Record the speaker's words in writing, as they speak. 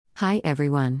Hi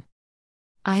everyone.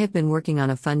 I have been working on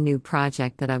a fun new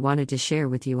project that I wanted to share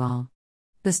with you all.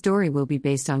 The story will be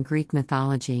based on Greek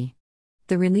mythology.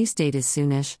 The release date is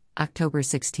soonish, October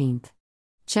 16th.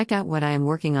 Check out what I am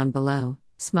working on below,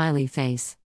 smiley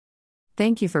face.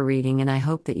 Thank you for reading and I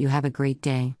hope that you have a great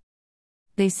day.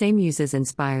 They say muses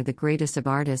inspire the greatest of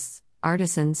artists,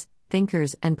 artisans,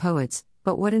 thinkers, and poets,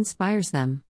 but what inspires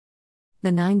them?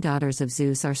 The 9 daughters of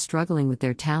Zeus are struggling with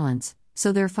their talents,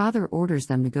 so their father orders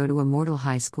them to go to a mortal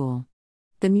high school.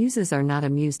 The muses are not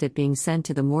amused at being sent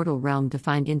to the mortal realm to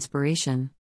find inspiration.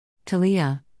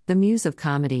 Talia, the muse of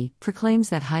comedy, proclaims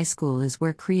that high school is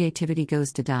where creativity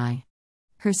goes to die.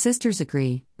 Her sisters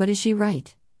agree, but is she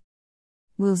right?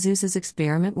 Will Zeus's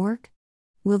experiment work?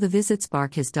 Will the visit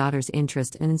spark his daughter's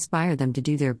interest and inspire them to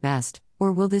do their best,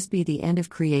 or will this be the end of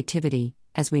creativity,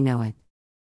 as we know it?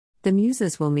 The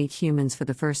muses will meet humans for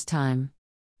the first time.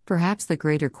 Perhaps the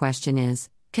greater question is,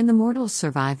 can the mortals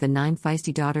survive the 9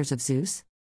 feisty daughters of Zeus?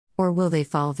 Or will they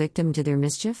fall victim to their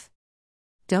mischief?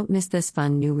 Don't miss this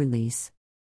fun new release.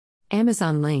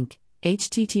 Amazon link,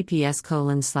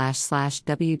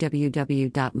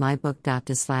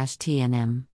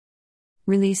 https://www.mybook.de/tnm.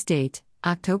 Release date,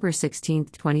 October 16,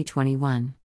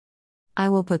 2021. I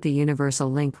will put the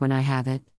universal link when I have it.